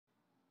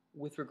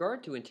With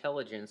regard to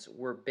intelligence,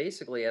 we're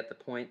basically at the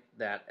point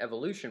that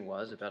evolution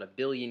was about a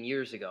billion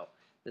years ago.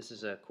 This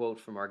is a quote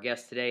from our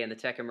guest today in the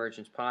Tech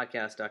Emergence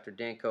podcast, Dr.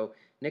 Danko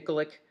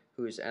Nikolic,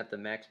 who is at the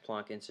Max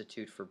Planck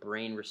Institute for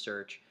Brain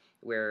Research,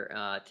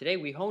 where today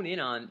we hone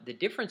in on the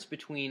difference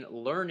between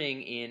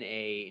learning in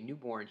a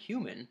newborn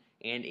human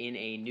and in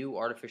a new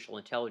artificial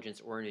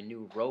intelligence or in a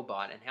new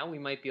robot, and how we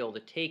might be able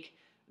to take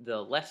the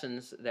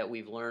lessons that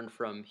we've learned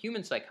from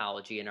human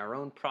psychology and our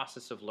own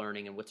process of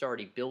learning and what's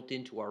already built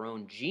into our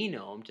own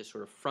genome to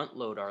sort of front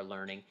load our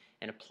learning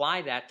and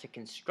apply that to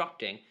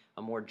constructing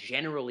a more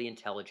generally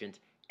intelligent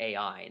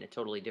AI in a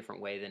totally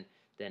different way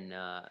than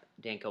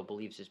Danko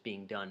believes is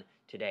being done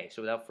today.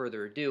 So without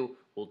further ado,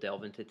 we'll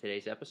delve into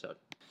today's episode.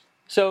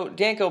 So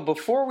Danko,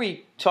 before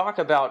we talk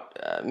about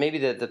maybe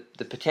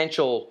the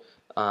potential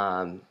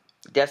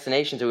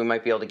destinations that we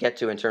might be able to get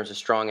to in terms of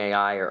strong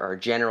AI or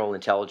general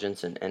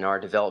intelligence and our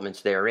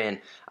developments therein,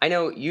 I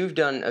know you've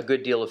done a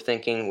good deal of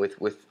thinking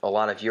with a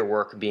lot of your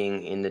work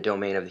being in the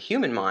domain of the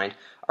human mind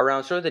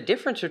around sort of the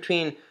difference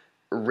between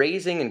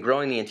raising and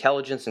growing the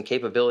intelligence and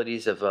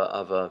capabilities of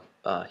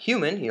a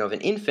human, of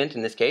an infant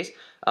in this case,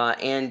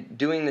 and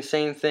doing the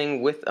same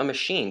thing with a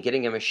machine,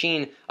 getting a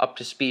machine up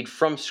to speed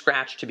from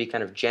scratch to be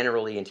kind of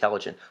generally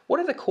intelligent.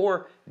 What are the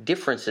core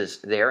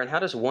differences there, and how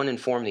does one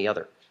inform the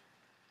other?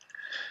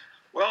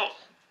 Well,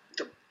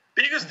 the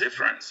biggest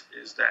difference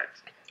is that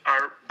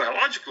our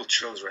biological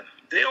children,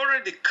 they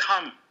already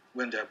come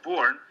when they're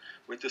born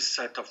with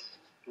a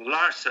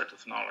large set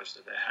of knowledge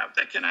that they have.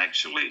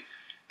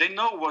 They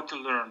know what to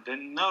learn. They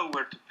know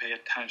where to pay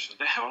attention.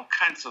 They have all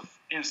kinds of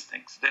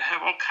instincts. They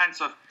have all kinds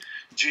of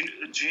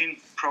gene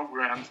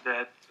programs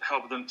that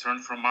help them turn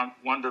from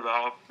one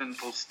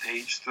developmental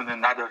stage to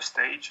another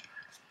stage.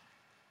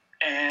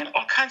 And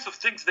all kinds of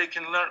things they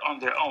can learn on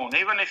their own.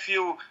 Even if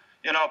you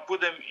put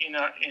them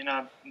in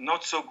a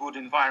not so good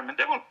environment,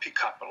 they will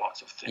pick up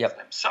lots of things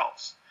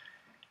themselves.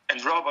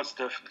 And robots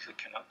definitely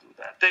cannot do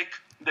that.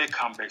 They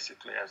come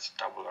basically as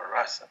tabula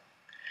rasa.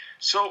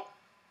 So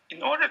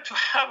in order to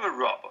have a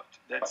robot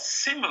that's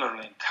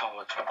similarly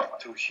intelligent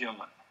to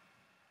human,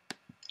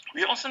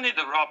 we also need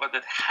a robot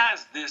that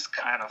has this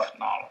kind of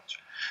knowledge,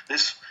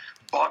 this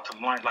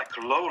bottom line, like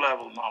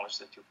low-level knowledge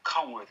that you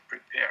come with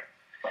prepared.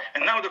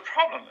 And now the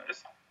problem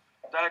is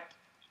that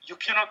you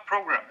cannot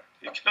program it.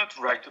 You cannot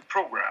write a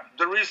program.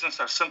 The reasons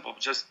are simple.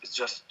 It's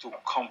just too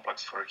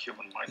complex for a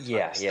human mind to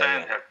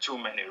understand. There are too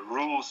many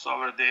rules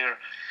over there.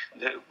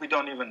 We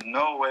don't even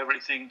know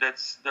everything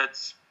that's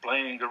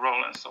playing a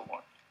role and so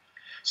on.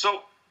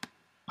 So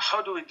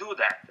how do we do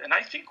that? And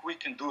I think we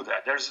can do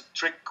that. There's a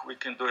trick. We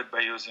can do it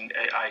by using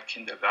AI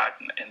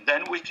kindergarten. And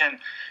then we can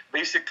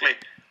basically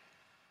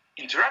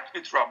interact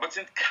with robots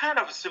in kind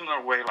of a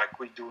similar way like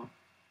we do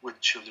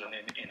with children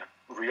in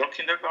a real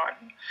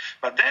kindergarten.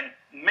 But then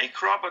make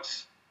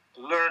robots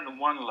learn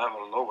one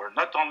level lower,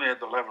 not only at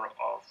the level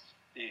of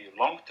the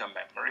long-term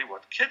memory,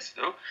 what kids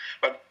do,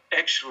 but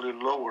actually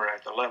lower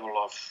at the level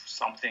of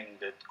something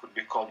that could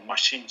be called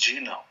machine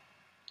genome.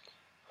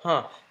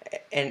 Huh.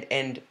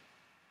 And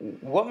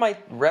what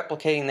might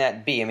replicating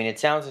that be? I mean, it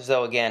sounds as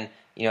though, again,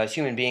 as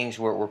human beings,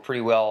 we're pretty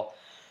well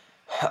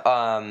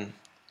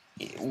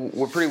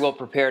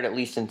prepared, at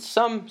least in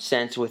some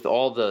sense, with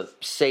all the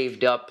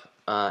saved up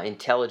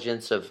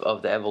intelligence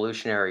of the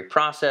evolutionary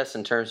process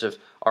in terms of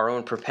our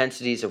own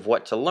propensities of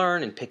what to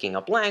learn and picking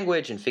up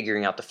language and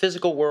figuring out the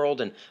physical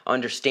world and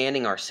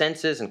understanding our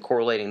senses and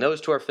correlating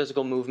those to our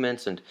physical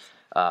movements and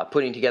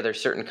putting together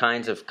certain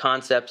kinds of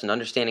concepts and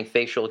understanding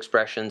facial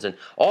expressions, and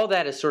all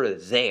that is sort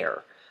of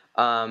there.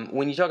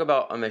 When you talk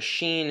about a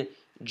machine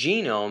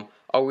genome,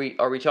 are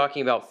we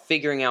talking about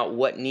figuring out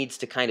what needs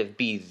to kind of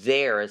be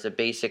there as a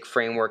basic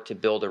framework to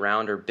build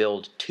around or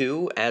build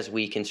to as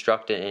we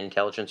construct an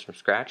intelligence from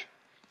scratch?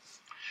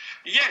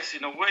 Yes,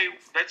 in a way,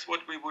 that's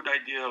what we would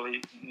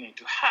ideally need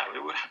to have.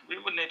 We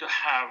would need to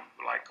have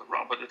like a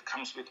robot that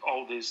comes with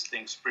all these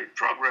things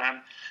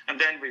pre-programmed, and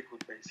then we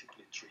could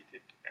basically treat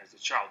it as a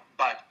child.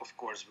 But, of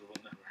course, we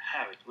will never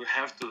have it. We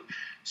have to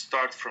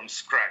start from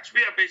scratch.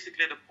 We are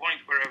basically at the point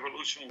where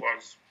evolution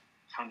was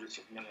hundreds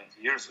of millions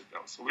of years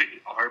ago. So we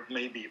are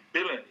maybe a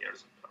billion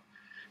years ago.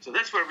 So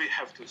that's where we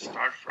have to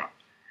start from.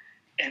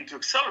 And to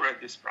accelerate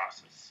this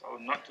process, so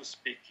not to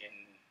speak in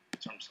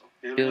terms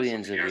of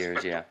billions of years,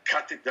 but to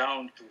cut it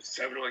down to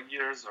several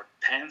years or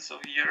tens of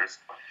years,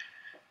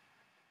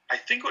 I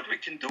think what we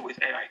can do with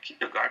AI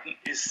kindergarten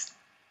is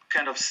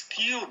kind of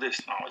steal this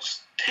knowledge,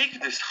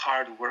 take this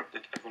hard work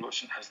that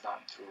evolution has done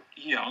through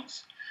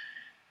eons,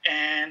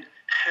 and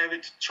have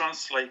it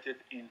translated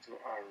into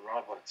our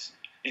robots,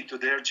 into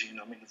their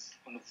genome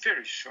in a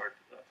very short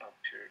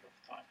period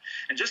of time.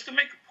 And just to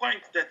make a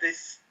point that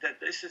this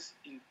is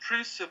in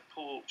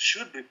principle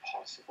should be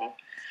possible,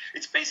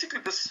 it's basically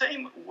the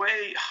same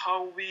way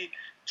how we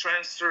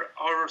transfer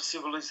our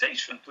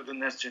civilization to the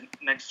next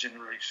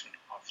generation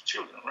of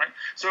children, right?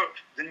 So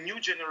the new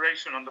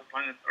generation on the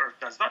planet Earth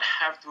does not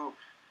have to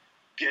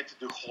create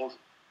the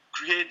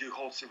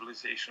whole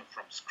civilization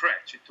from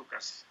scratch. It took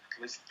us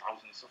at least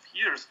thousands of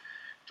years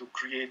to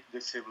create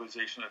the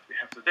civilization that we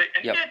have today.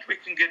 And Yep. yet we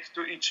can get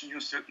to each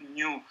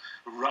new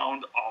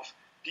round of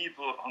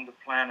people on the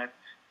planet,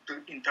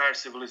 the entire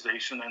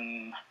civilization,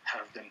 and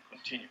have them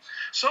continue.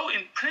 So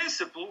in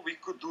principle, we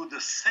could do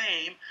the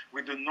same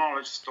with the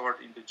knowledge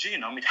stored in the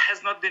genome. It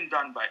has not been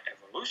done by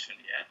evolution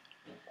yet,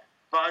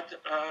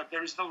 but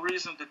there is no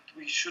reason that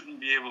we shouldn't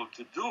be able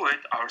to do it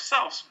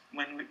ourselves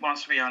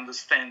once we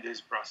understand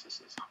these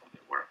processes, how they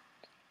work.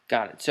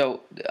 Got it.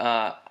 So,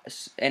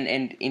 and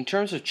in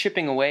terms of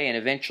chipping away and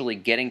eventually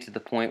getting to the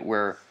point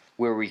where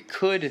we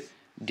could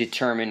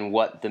determine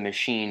what the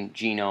machine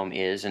genome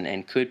is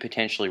and could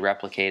potentially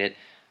replicate it,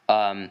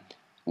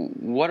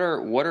 what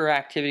are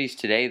activities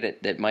today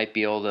that might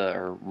be able to,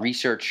 or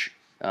research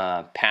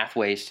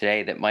pathways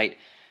today that might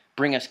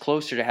bring us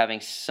closer to having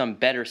some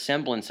better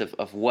semblance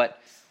of what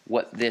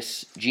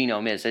this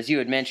genome is? As you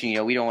had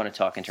mentioned, we don't want to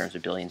talk in terms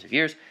of billions of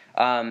years.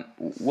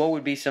 What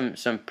would be some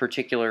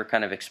particular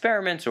kind of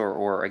experiments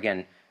or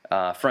again,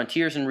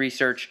 frontiers in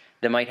research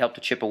that might help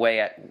to chip away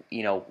at,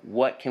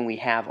 what can we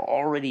have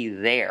already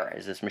there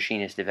as this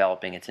machine is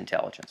developing its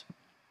intelligence?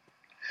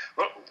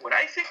 Well, what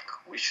I think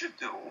we should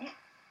do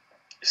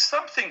is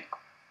something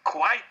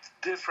quite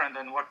different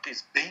than what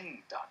is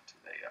being done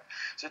today.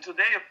 So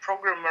today a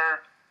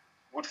programmer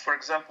would, for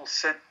example,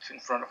 sit in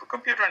front of a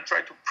computer and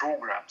try to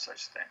program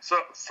such things. So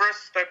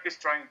first step is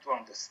trying to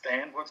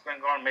understand what's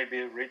going on,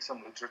 maybe read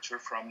some literature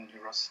from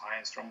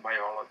neuroscience, from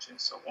biology,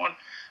 and so on,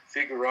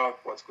 figure out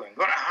what's going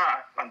on,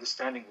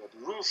 understanding what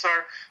the rules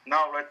are.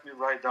 Now let me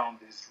write down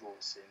these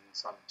rules in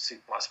some C++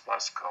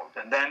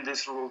 code. And then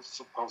these rules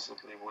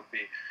supposedly would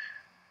be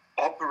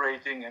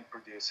operating and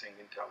producing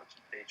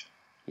intelligent agent.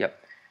 Yep.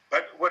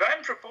 But what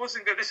I'm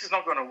proposing that this is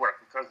not going to work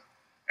because,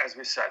 as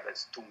we said,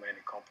 there's too many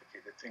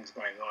complicated things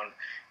going on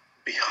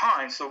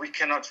behind, so we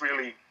cannot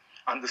really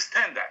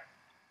understand that.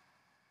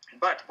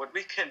 But what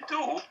we can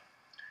do,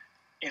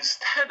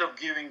 instead of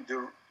giving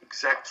the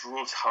exact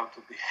rules how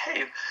to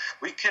behave,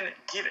 we can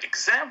give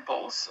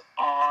examples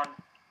on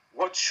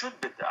what should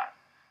be done.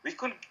 We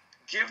can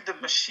give the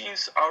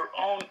machines our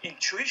own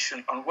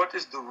intuition on what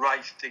is the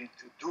right thing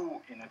to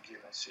do in a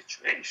given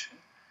situation.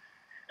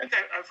 And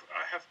then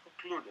I have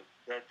concluded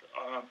that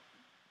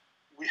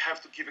we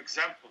have to give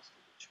examples to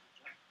the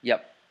children.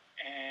 Yep.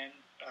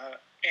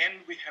 And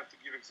we have to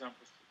give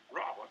examples to the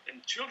robot.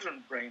 And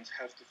children's brains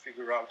have to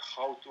figure out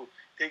how to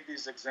take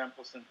these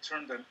examples and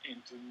turn them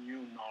into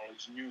new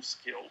knowledge, new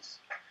skills,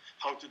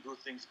 how to do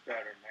things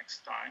better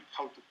next time,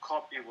 how to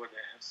copy what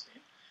they have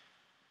seen.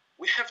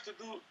 We have to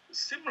do a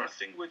similar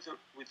thing with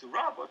the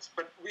robots,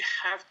 but we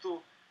have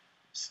to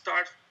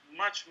start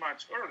much,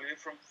 much earlier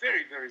from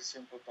very, very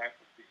simple type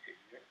of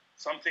behavior,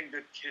 something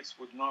that kids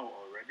would know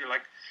already,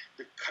 like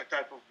the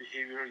type of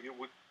behavior you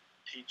would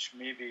teach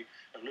maybe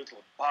a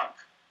little bug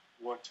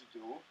what to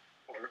do,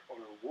 or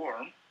a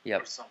worm,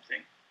 yep, or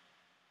something.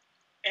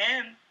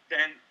 And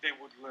then they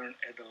would learn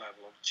at the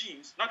level of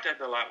genes, not at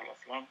the level of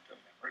long-term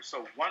memory,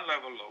 so one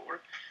level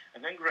lower,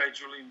 and then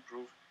gradually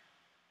improve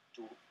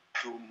to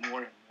more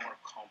and more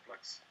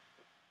complex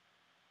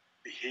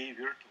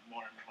behavior, to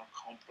more and more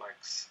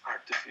complex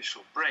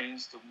artificial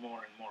brains, to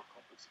more and more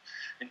complex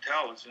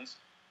intelligence.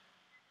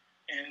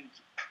 And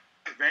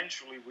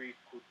eventually we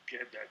could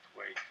get that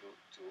way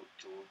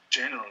to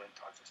general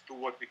intelligence, to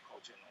what we call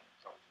general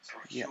intelligence,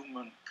 or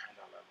human kind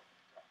of level of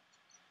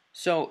intelligence.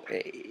 So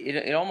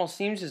it almost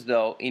seems as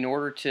though in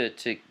order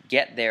to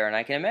get there, and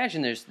I can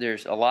imagine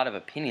there's a lot of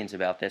opinions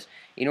about this,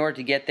 in order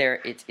to get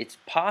there, it's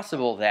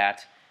possible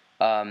that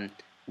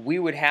we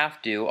would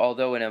have to,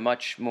 although in a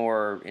much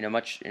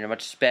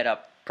sped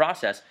up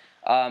process,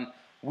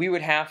 we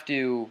would have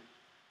to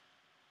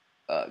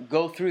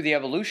go through the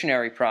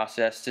evolutionary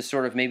process to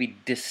sort of maybe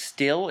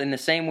distill, in the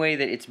same way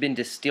that it's been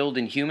distilled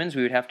in humans.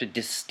 We would have to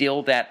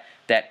distill that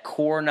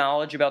core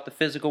knowledge about the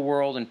physical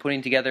world and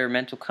putting together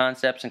mental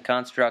concepts and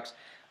constructs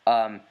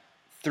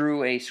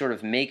through a sort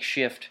of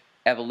makeshift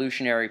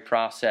evolutionary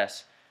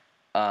process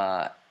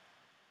that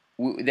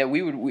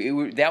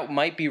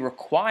might be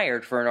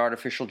required for an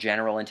artificial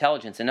general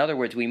intelligence. In other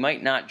words, we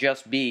might not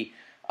just be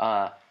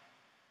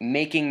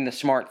making the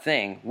smart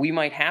thing. We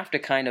might have to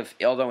kind of,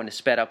 although in a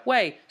sped up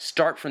way,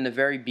 start from the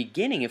very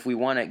beginning if we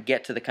want to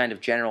get to the kind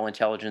of general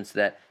intelligence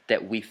that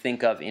we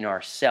think of in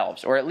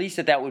ourselves, or at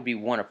least that would be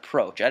one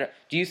approach.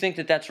 Do you think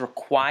that that's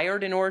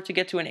required in order to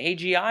get to an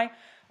AGI,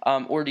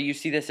 or do you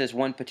see this as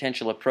one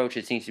potential approach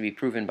that seems to be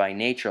proven by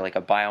nature, like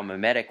a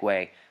biomimetic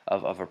way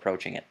of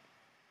approaching it?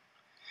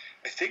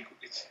 I think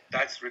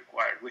that's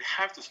required. We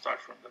have to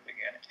start from the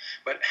beginning.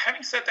 But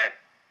having said that,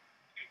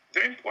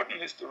 very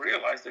important is to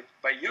realize that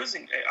by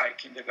using AI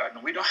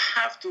kindergarten, we don't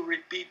have to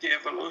repeat the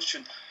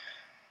evolution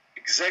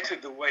exactly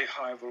the way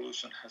how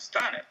evolution has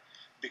done it,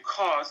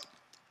 because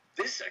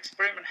this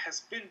experiment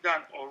has been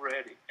done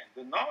already, and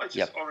the knowledge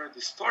is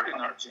already stored in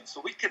our genes,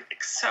 so we can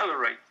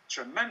accelerate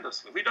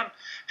tremendously. We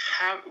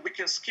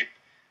can skip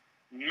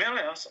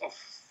millions of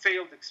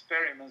failed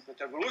experiments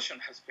that evolution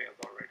has failed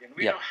already, and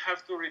we don't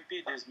have to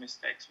repeat these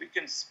mistakes. We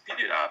can speed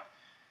it up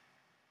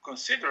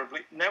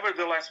considerably.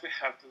 Nevertheless, we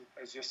have to,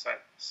 as you said,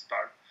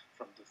 start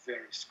from the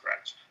very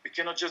scratch. We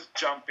cannot just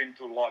jump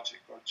into logic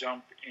or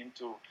jump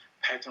into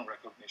pattern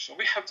recognition.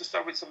 We have to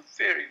start with some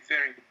very,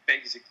 very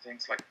basic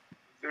things like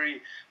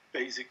very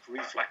basic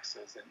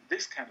reflexes and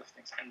this kind of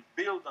things, and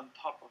build on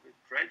top of it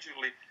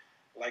gradually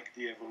like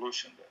the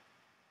evolution did.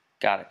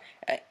 Got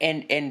it.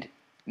 And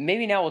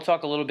maybe now we'll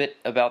talk a little bit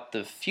about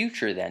the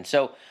future then.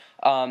 So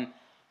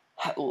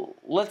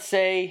let's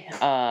say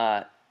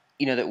that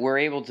we're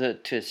able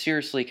to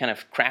seriously kind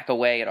of crack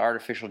away at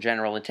artificial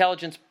general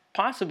intelligence,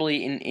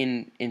 possibly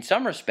in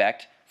some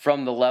respect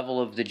from the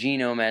level of the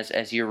genome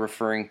as you're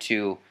referring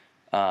to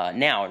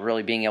now, and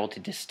really being able to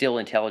distill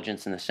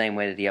intelligence in the same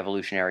way that the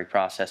evolutionary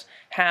process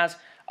has.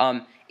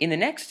 In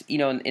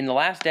the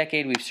last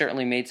decade, we've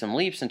certainly made some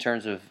leaps in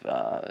terms of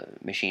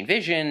machine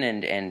vision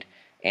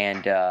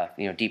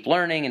and deep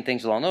learning and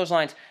things along those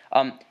lines.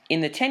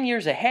 In the 10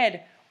 years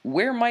ahead,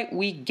 where might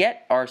we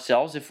get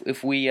ourselves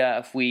if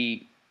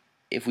we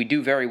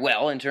do very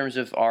well in terms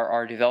of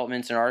our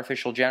developments in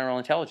artificial general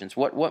intelligence?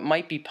 What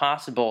might be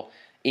possible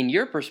in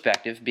your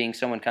perspective, being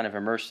someone kind of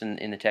immersed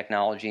in the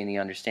technology and the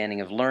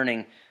understanding of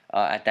learning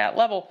at that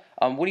level?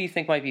 What do you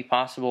think might be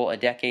possible a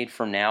decade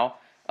from now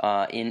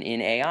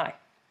in AI?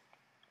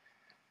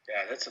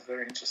 Yeah, that's a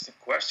very interesting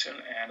question,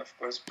 and of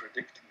course,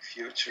 predicting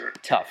future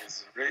Tough.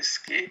 Is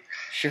risky.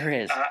 Sure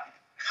is.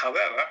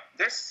 However,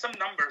 there's some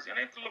numbers. You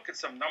need to look at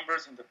some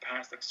numbers in the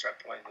past,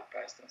 extrapolate the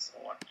past, and so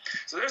on.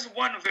 So there's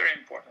one very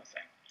important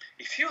thing.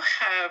 If you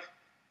have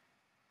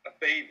a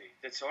baby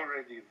that's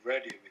already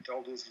ready with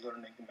all these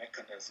learning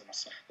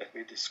mechanisms that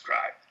we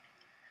described,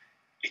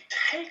 it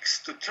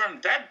takes to turn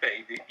that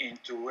baby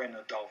into an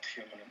adult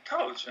human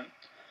intelligent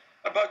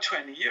about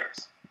 20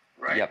 years,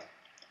 right? Yep.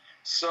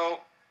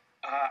 So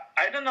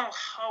I don't know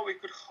how we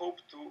could hope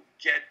to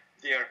get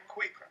there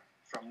quicker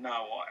from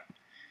now on.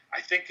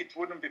 I think it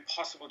wouldn't be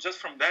possible just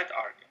from that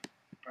argument,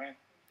 right?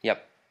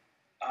 Yep.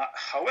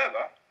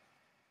 However,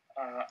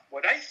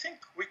 what I think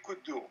we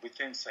could do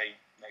within, say,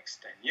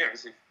 next 10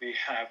 years,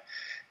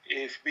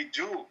 if we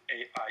do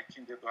AI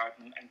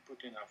kindergarten and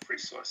put enough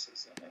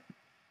resources in it,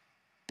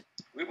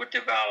 we would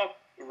develop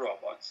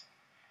robots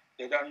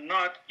that are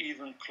not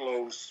nearly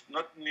close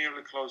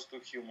to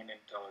human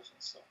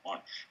intelligence, so on.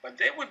 But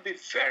they would be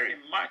very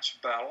much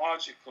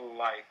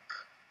biological-like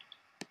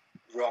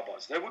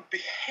robots. They would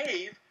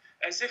behave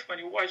as if when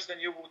you watch them,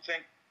 you would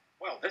think,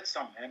 well, that's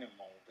some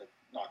animal that's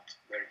not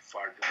very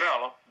far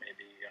developed,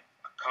 maybe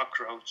a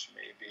cockroach,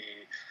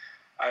 maybe,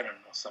 I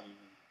don't know, some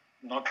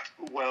not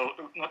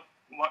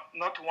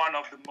one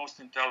of the most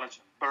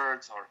intelligent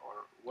birds or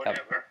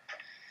whatever.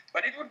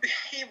 But it would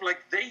behave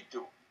like they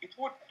do. It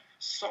would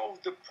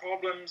solve the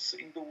problems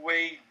in the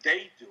way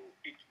they do.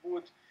 It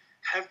would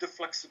have the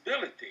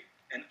flexibility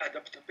and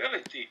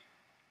adaptability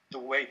the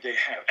way they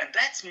have. And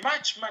that's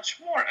much, much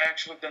more,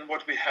 actually, than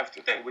what we have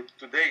today with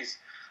today's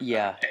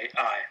AI,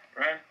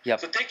 right? Yep.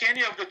 So take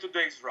any of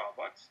today's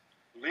robots,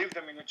 leave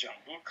them in a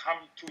jungle,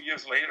 come 2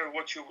 years later,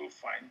 what you will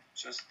find,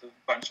 just a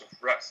bunch of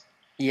rust.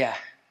 Yeah.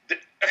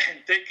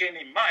 And take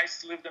any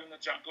mice, leave them in the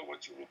jungle,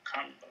 what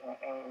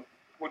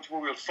we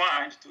will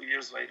find 2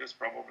 years later is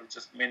probably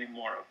just many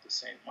more of the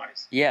same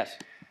mice. Yes.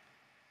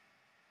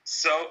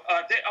 So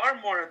they are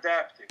more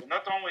adaptive,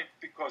 not only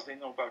because they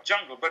know about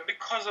jungle, but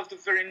because of the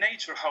very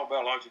nature how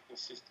biological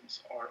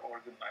systems are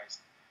organized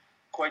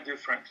quite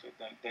differently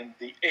than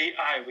the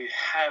AI we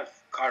have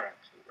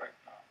currently right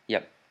now.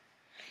 Yep.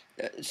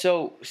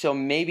 So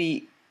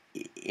maybe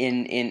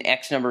in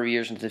X number of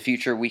years into the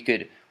future, we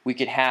could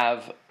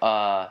have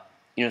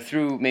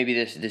through maybe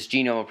this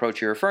genome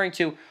approach you're referring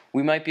to,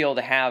 we might be able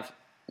to have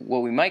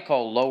what we might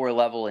call lower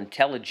level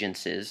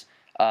intelligences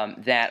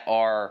that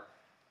are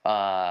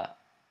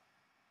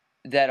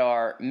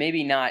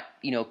maybe not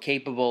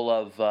capable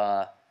of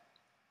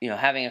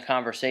having a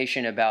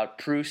conversation about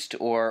Proust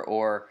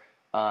or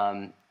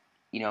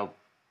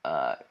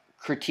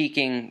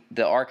critiquing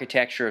the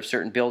architecture of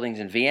certain buildings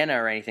in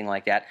Vienna or anything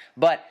like that,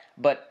 but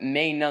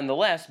may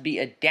nonetheless be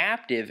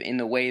adaptive in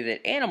the way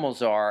that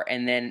animals are,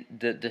 and then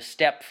the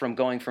step from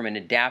going from an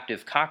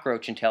adaptive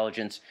cockroach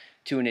intelligence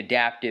to an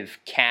adaptive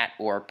cat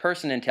or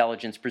person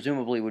intelligence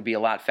presumably would be a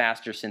lot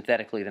faster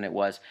synthetically than it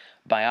was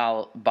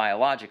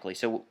biologically.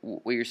 So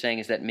what you're saying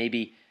is that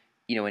maybe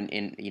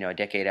in a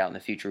decade out in the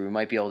future we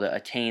might be able to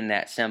attain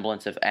that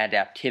semblance of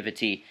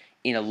adaptivity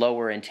in a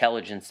lower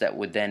intelligence that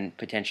would then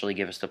potentially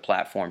give us the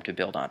platform to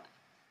build on.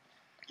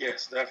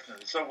 Yes,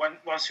 definitely. So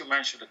once you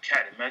mentioned a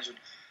cat,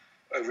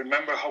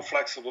 remember how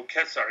flexible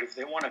cats are. If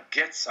they want to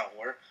get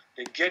somewhere,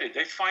 they get it.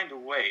 They find a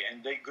way,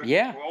 and they go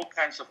through all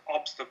kinds of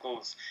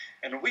obstacles.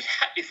 And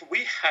if we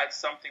had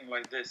something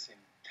like this in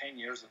 10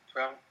 years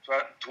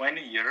or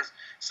 20 years,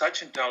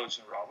 such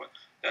intelligent robot,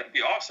 that'd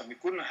be awesome. We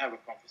couldn't have a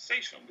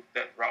conversation with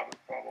that robot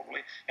probably,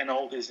 and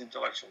all these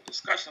intellectual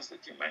discussions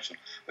that you mentioned.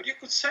 But you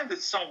could send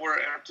it somewhere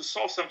to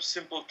solve some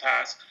simple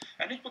task,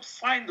 and it would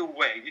find a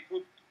way. It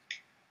would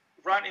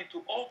run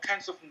into all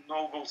kinds of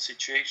novel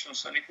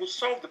situations, and it would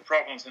solve the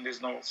problems in these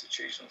novel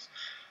situations,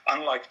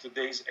 unlike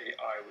today's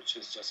AI, which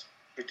is just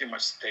pretty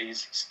much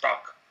stays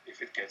stuck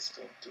if it gets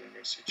to a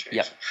new situation.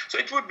 Yep. So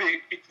it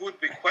would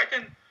be quite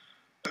an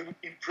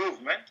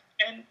improvement,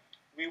 and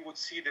we would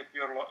see that we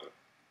are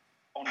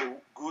on the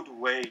good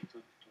way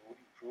to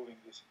improving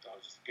this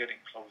intelligence, getting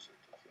closer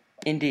to human.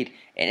 Indeed.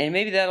 And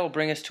maybe that'll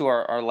bring us to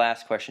our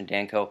last question,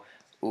 Danko,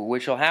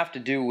 which will have to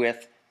do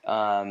with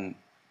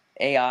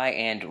AI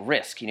and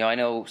risk. I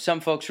know some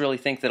folks really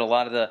think that a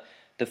lot of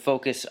the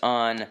focus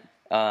on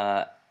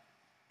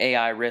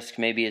AI risk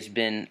maybe has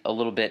been a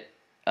little bit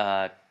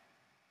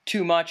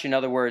too much. In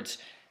other words,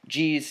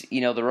 geez,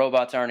 the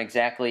robots aren't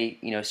exactly,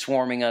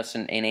 swarming us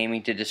and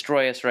aiming to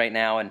destroy us right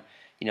now, and,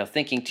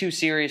 thinking too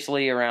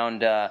seriously around,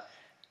 the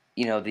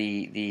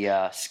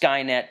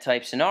Skynet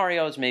type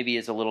scenarios maybe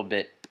is a little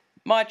bit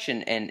much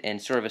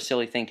and sort of a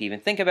silly thing to even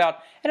think about.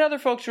 And other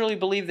folks really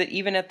believe that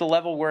even at the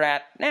level we're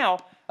at now,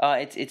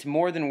 it's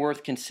more than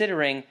worth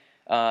considering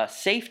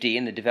safety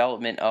in the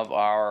development of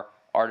our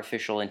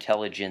artificial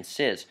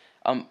intelligences.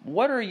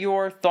 What are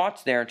your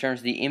thoughts there in terms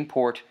of the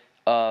import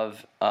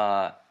of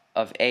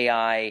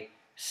AI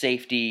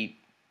safety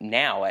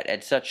now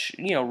at such,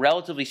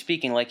 relatively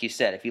speaking, like you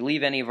said, if you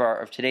leave any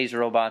of today's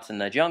robots in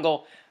the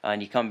jungle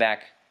and you come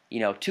back,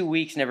 2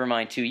 weeks, never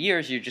mind 2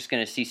 years, you're just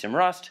going to see some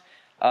rust.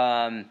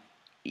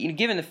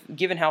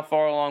 Given how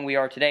far along we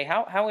are today,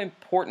 how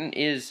important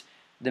is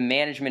the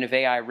management of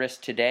AI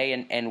risk today,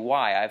 and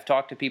why? I've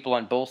talked to people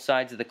on both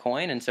sides of the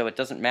coin, and so it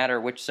doesn't matter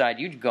which side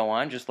you go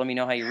on. Just let me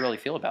know how you really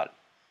feel about it.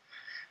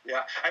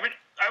 Yeah, I mean,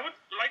 I would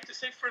like to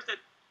say first that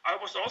I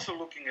was also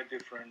looking at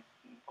different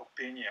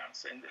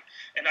opinions,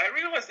 and I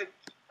realized that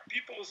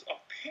people's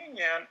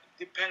opinion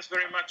depends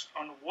very much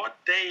on what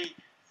they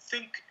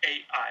think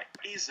AI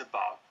is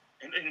about,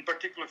 and in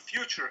particular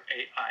future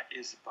AI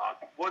is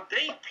about, what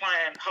they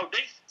plan, how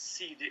they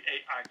see the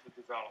AI to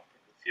develop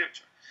in the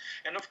future.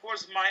 And of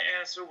course, my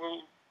answer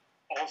will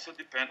also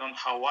depend on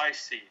how I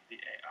see the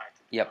AI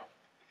to develop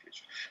in the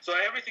future. So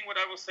everything what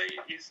I will say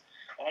is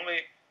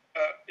only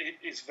it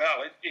is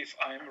valid if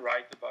I am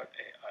right about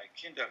AI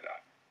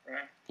kindergarten,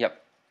 right?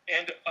 Yep.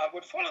 And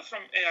what follows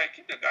from AI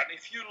kindergarten,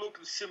 if you look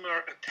at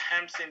similar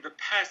attempts in the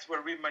past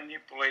where we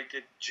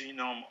manipulated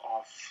genome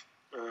of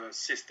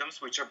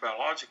systems, which are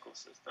biological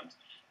systems,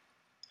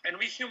 and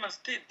we humans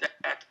did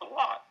that a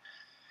lot.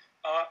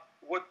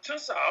 What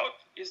turns out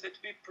is that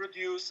we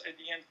produce, at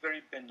the end,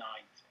 very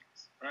benign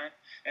things, right?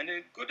 And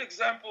a good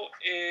example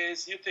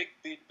is you take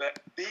big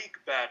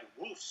bad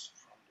wolves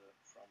from the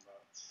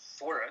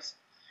forest,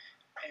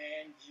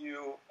 and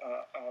you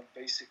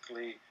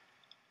basically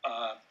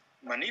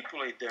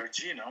manipulate their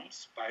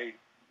genomes by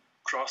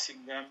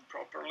crossing them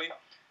properly,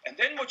 and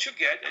then what you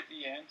get at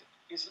the end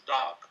is a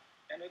dog.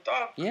 And a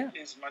dog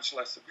is much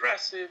less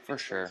aggressive, for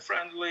sure,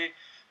 friendly.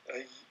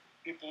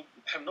 People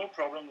have no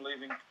problem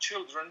leaving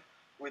children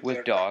with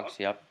their dogs,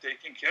 dog,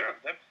 taking care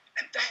of them.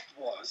 And that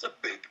was a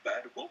big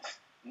bad wolf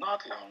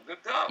not long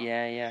ago.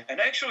 Yeah. And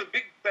actually,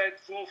 big bad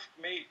wolf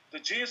the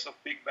genes of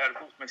big bad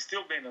wolf may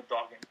still be in a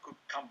dog and could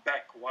come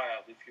back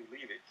wild if you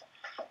leave it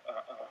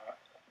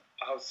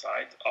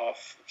outside of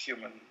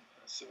human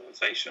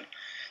civilization.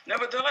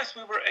 Nevertheless,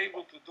 we were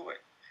able to do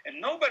it. And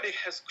nobody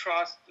has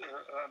crossed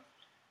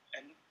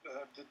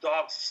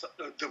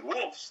the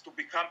wolves to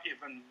become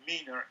even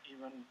meaner,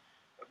 even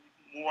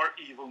more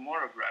evil,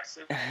 more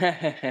aggressive.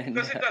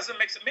 Because it doesn't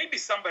make sense. Maybe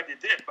somebody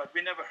did, but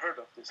we never heard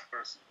of this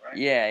person, right?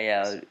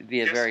 Yeah. It'd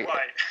be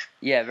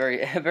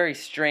very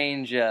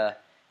strange.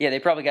 They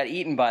probably got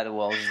eaten by the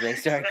wolves as they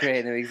start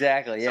creating them.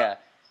 Exactly. Yeah.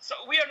 So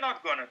we are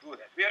not going to do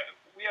that. We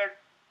are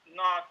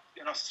not,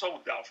 so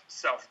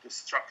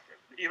self-destructive.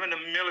 Even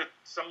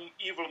some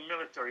evil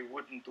military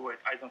wouldn't do it.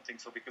 I don't think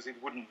so, because it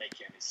wouldn't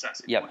make any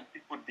sense. It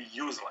would be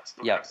useless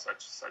to have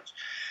such.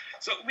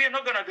 So we are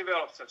not going to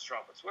develop such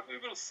robots. What we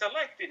will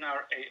select in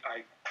our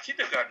AI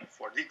kindergarten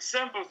the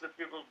examples that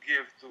we will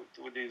give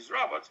to these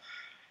robots,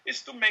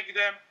 is to make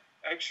them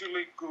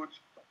actually good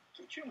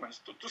to humans,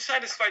 to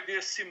satisfy the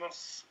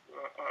Asimov's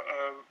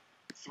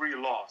 3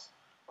 laws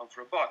of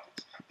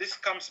robotics. This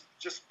comes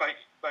just by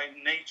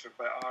nature,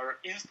 by our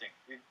instinct.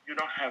 You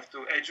don't have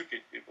to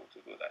educate people to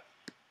do that.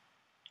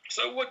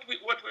 So what we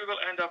will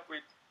end up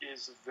with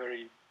is a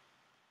very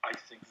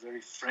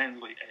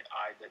friendly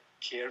AI that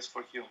cares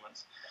for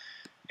humans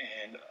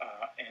and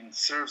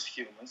serves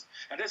humans,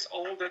 and that's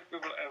all that we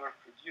will ever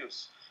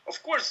produce.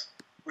 Of course,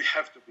 we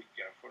have to be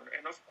careful,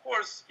 and of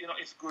course,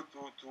 it's good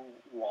to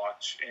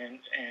watch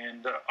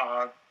and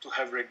to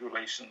have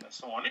regulation and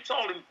so on. It's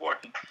all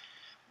important,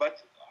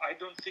 but I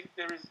don't think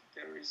there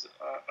is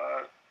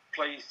a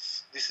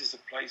place. This is a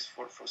place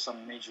for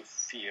some major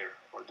fear,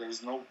 or there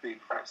is no big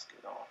risk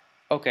at all.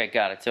 Okay,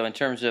 got it. So in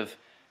terms of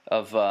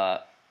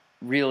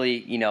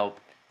really,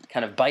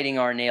 kind of biting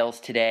our nails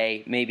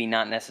today, maybe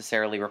not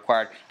necessarily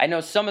required. I know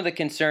some of the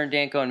concern,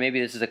 Danko, and maybe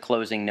this is a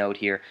closing note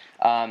here,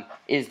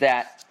 is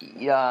that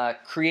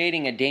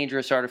creating a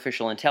dangerous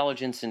artificial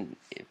intelligence, and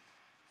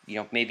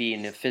maybe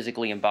in a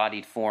physically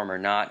embodied form or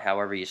not,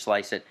 however you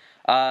slice it,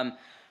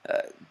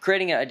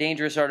 creating a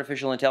dangerous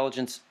artificial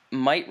intelligence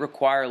might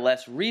require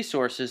less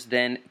resources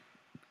than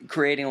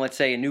creating, let's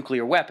say, a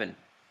nuclear weapon.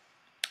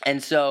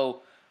 And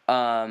so,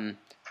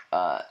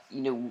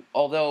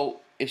 although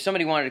if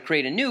somebody wanted to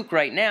create a nuke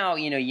right now,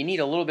 you need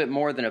a little bit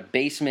more than a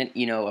basement,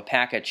 a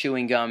pack of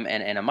chewing gum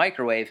and a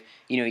microwave.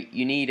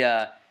 You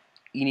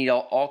need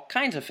all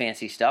kinds of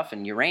fancy stuff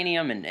and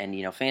uranium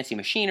and fancy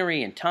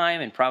machinery and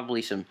time and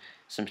probably some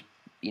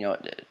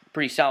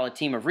pretty solid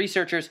team of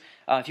researchers.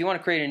 If you want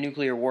to create a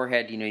nuclear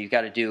warhead, you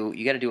got to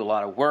do a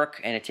lot of work,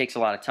 and it takes a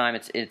lot of time.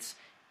 It's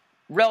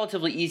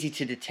relatively easy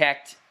to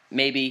detect,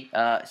 maybe,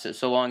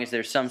 so long as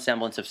there's some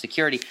semblance of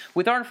security.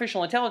 With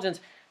artificial intelligence,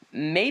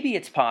 maybe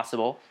it's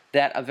possible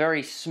that a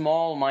very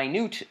small,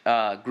 minute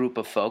group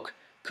of folk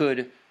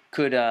could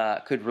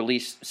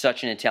release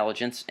such an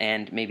intelligence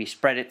and maybe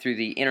spread it through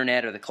the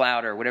internet or the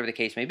cloud or whatever the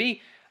case may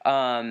be,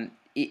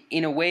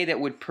 in a way that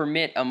would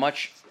permit a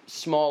much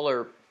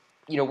smaller.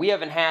 We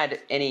haven't had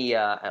any,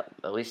 at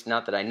least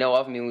not that I know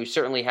of. I mean, we've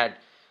certainly had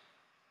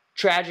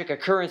tragic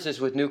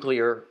occurrences with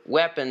nuclear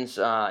weapons,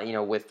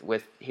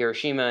 with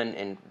Hiroshima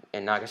and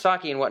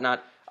Nagasaki and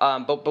whatnot.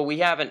 But we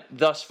haven't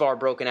thus far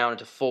broken out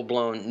into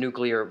full-blown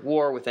nuclear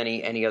war with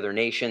any other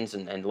nations,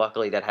 and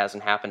luckily that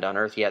hasn't happened on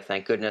Earth yet,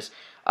 thank goodness.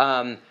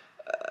 And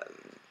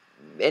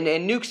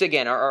nukes,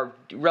 again, are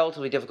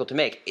relatively difficult to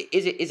make.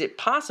 Is it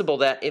possible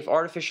that if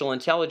artificial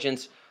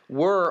intelligence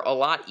were a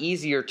lot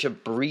easier to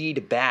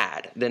breed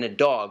bad than a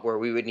dog, where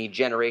we would need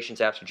generations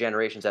after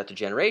generations after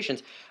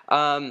generations,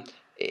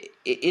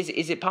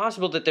 is it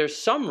possible that there's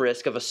some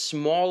risk of a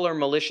smaller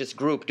malicious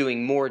group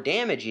doing more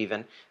damage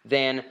even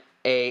than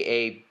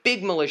a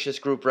big malicious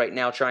group right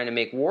now trying to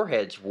make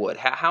warheads would?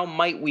 How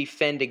might we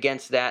fend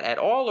against that at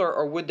all,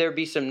 or would there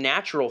be some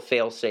natural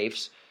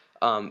fail-safes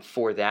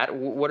for that?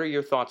 What are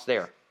your thoughts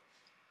there?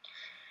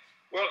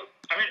 Well,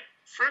 I mean,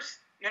 first,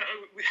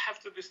 we have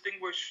to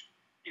distinguish,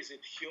 is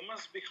it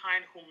humans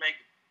behind who make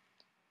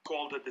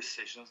all the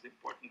decisions, the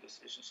important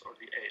decisions, or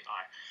the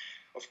AI?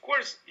 Of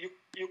course, you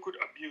could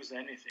abuse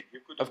anything.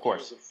 You could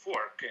abuse a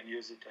fork and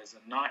use it as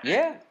a knife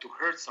to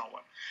hurt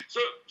someone.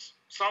 So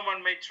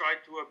someone may try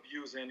to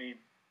abuse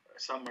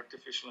some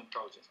artificial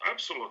intelligence.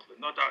 Absolutely,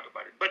 no doubt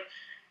about it. But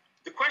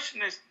the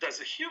question is, does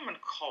a human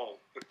call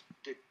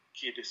the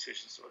key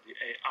decisions, or the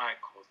AI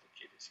calls the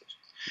key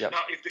decisions? Yep.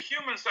 Now, if the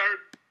humans are,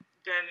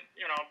 then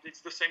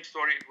it's the same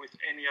story with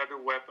any other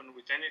weapon,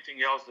 with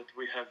anything else that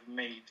we have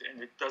made,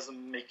 and it doesn't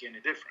make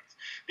any difference.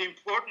 The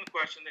important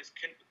question is,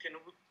 can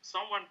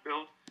someone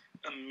build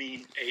a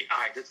mean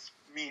AI that's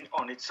mean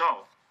on its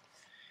own?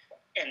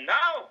 And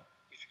now,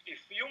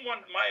 if you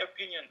want my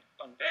opinion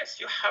on this,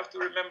 you have to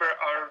remember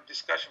our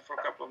discussion for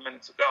a couple of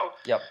minutes ago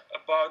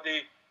about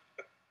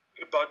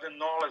the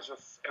knowledge of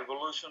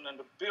evolution and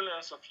the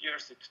billions of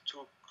years it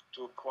took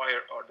to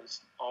acquire all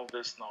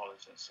this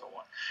knowledge and so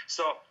on.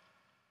 So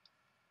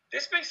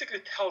this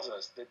basically tells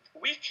us that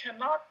we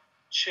cannot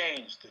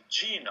change the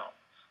genome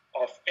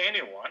of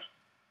anyone,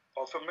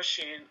 of a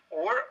machine,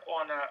 or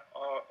of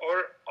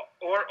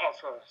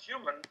a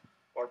human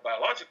or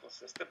biological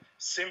system,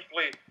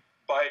 simply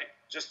by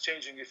just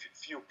changing a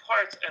few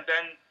parts and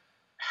then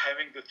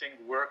having the thing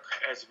work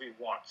as we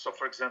want. So,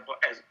 for example,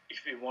 as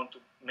if we want to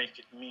make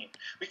it mean,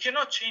 we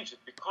cannot change it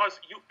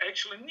because you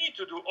actually need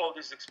to do all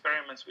these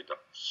experiments with a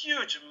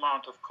huge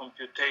amount of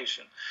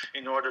computation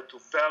in order to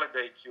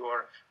validate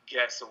your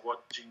guess of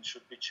what gene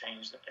should be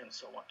changed and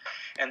so on.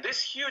 And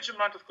this huge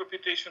amount of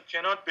computation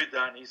cannot be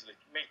done easily.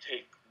 It may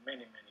take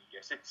many, many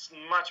years. It's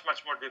much,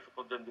 much more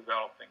difficult than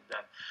developing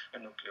a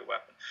nuclear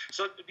weapon.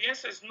 So the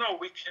answer is no,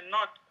 we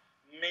cannot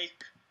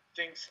make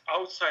things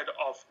outside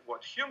of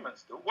what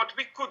humans do.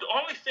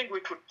 Only thing we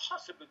could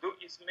possibly do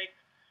is make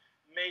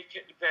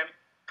them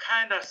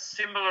kind of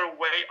similar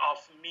way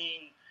of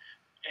mean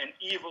and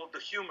evil the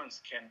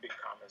humans can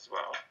become as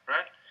well,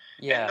 right?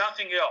 Yeah. And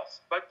nothing else.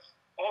 But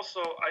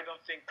also, I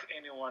don't think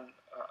anyone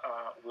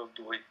will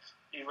do it.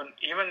 Even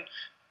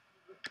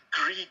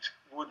great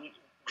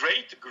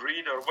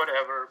greed or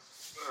whatever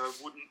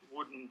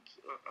wouldn't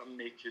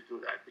make you do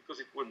that, because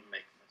it wouldn't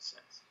make much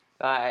sense.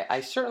 I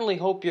certainly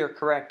hope you're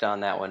correct on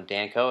that one,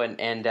 Danko,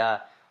 and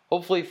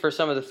hopefully for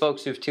some of the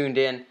folks who've tuned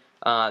in,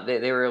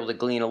 they were able to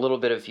glean a little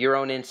bit of your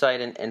own insight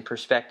and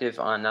perspective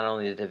on not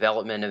only the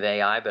development of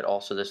AI, but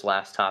also this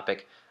last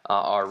topic,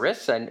 our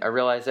risks. And I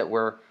realize that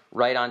we're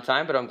right on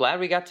time, but I'm glad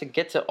we got to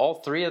get to all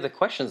three of the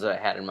questions that I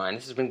had in mind.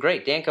 This has been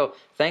great. Danko,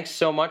 thanks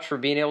so much for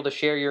being able to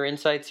share your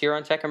insights here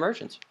on Tech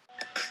Emergence.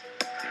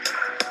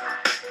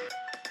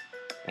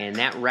 And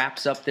that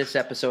wraps up this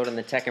episode on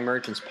the Tech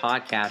Emergence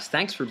podcast.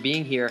 Thanks for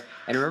being here.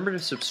 And remember to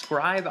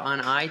subscribe on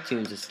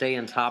iTunes to stay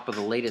on top of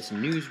the latest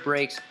news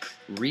breaks,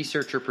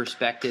 researcher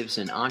perspectives,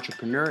 and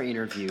entrepreneur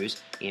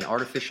interviews in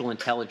artificial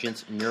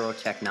intelligence,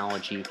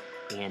 neurotechnology,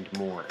 and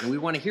more. And we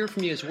want to hear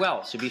from you as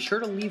well, so be sure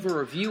to leave a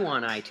review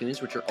on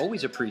iTunes, which are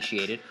always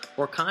appreciated,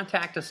 or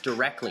contact us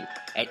directly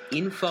at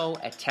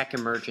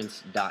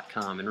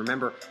info@techemergence.com. And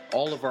remember,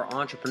 all of our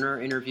entrepreneur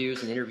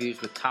interviews and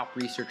interviews with top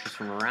researchers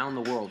from around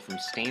the world, from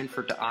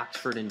Stanford to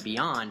Oxford and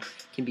beyond,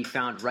 can be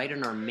found right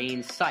on our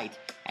main site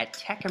at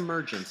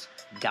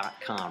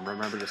techemergence.com.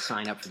 Remember to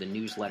sign up for the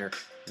newsletter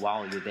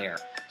while you're there.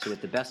 So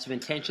with the best of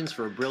intentions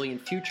for a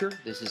brilliant future,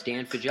 this is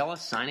Dan Faggella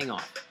signing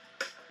off,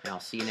 and I'll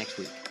see you next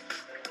week.